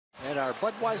And our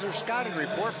Budweiser scouting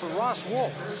report for Ross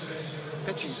Wolf.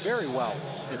 Pitching very well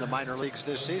in the minor leagues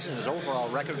this season. His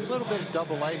overall record, a little bit at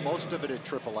Double-A, most of it at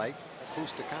Triple-A.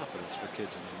 Boost of confidence for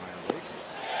kids in the minor leagues.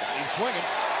 Got him swinging.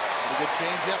 A good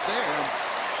change up there.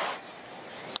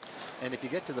 And if you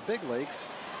get to the big leagues,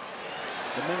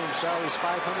 the minimum salary is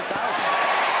 $500,000.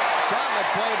 Solid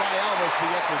play by Elvis to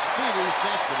get the speedy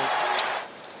Cespedes.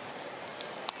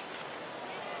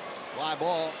 Fly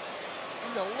ball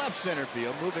into left center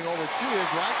field, moving over to his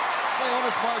right.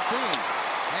 Leonys Martin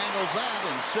handles that,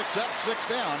 and 6 up, 6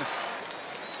 down.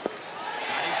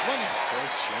 Got him swinging.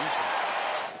 Great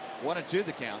change. 1-2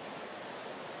 the count.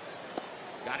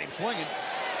 Got him swinging.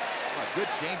 A good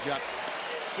changeup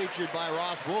featured by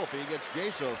Ross Wolf. He gets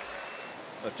Jaso.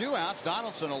 2 outs.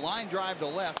 Donaldson, a line drive to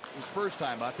left his first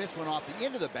time up. Pitch went off the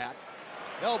end of the bat.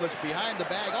 Elvis behind the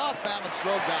bag, off balance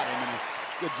throw, got him. And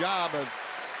a good job of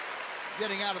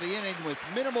getting out of the inning with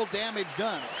minimal damage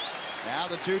done. Now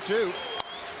the 2-2.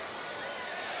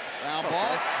 Ground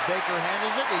ball. Baker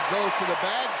handles it. He goes to the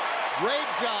bag. Great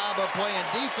job of playing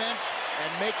defense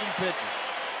and making pitches.